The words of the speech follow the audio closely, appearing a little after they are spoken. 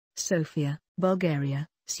Sofia, Bulgaria,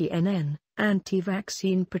 CNN.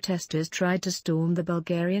 Anti-vaccine protesters tried to storm the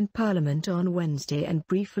Bulgarian parliament on Wednesday and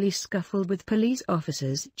briefly scuffled with police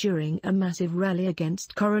officers during a massive rally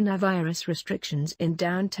against coronavirus restrictions in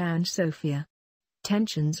downtown Sofia.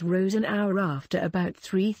 Tensions rose an hour after about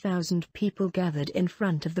 3,000 people gathered in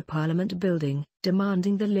front of the parliament building,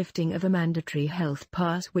 demanding the lifting of a mandatory health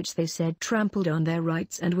pass which they said trampled on their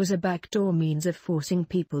rights and was a backdoor means of forcing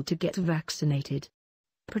people to get vaccinated.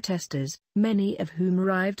 Protesters, many of whom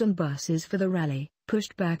arrived on buses for the rally,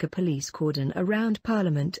 pushed back a police cordon around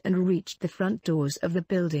Parliament and reached the front doors of the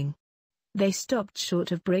building. They stopped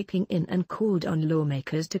short of breaking in and called on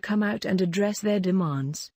lawmakers to come out and address their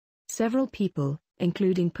demands. Several people,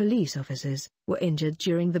 including police officers, were injured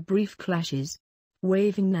during the brief clashes.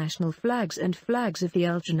 Waving national flags and flags of the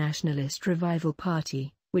ultranationalist Revival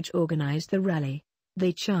Party, which organized the rally,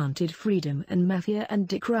 they chanted freedom and mafia and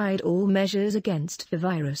decried all measures against the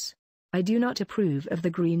virus. I do not approve of the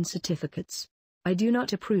green certificates. I do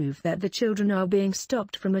not approve that the children are being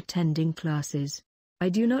stopped from attending classes. I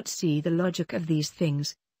do not see the logic of these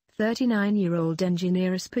things, 39-year-old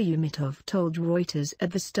engineer Spyumitov told Reuters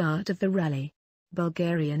at the start of the rally.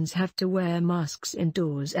 Bulgarians have to wear masks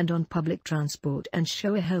indoors and on public transport and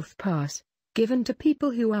show a health pass, given to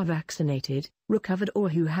people who are vaccinated, recovered or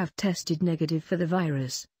who have tested negative for the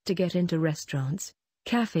virus, to get into restaurants,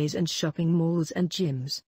 cafes and shopping malls and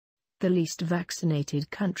gyms. The least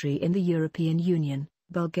vaccinated country in the European Union,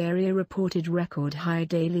 Bulgaria reported record-high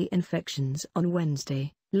daily infections on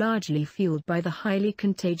Wednesday, largely fueled by the highly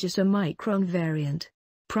contagious Omicron variant.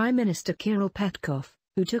 Prime Minister Kirill Petkov,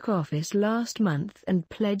 who took office last month and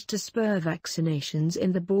pledged to spur vaccinations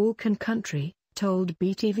in the Balkan country, told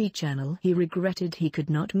BTV channel he regretted he could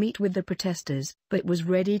not meet with the protesters, but was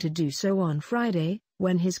ready to do so on Friday,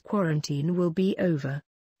 when his quarantine will be over.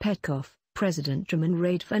 Petkov, President Roman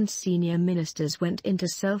Radev and senior ministers went into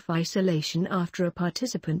self-isolation after a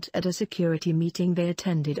participant at a security meeting they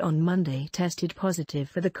attended on Monday tested positive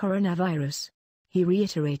for the coronavirus. He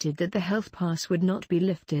reiterated that the health pass would not be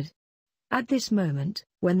lifted. At this moment,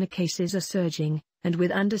 when the cases are surging, and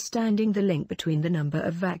with understanding the link between the number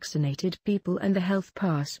of vaccinated people and the health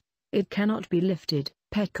pass, it cannot be lifted,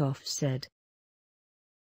 Petkov said.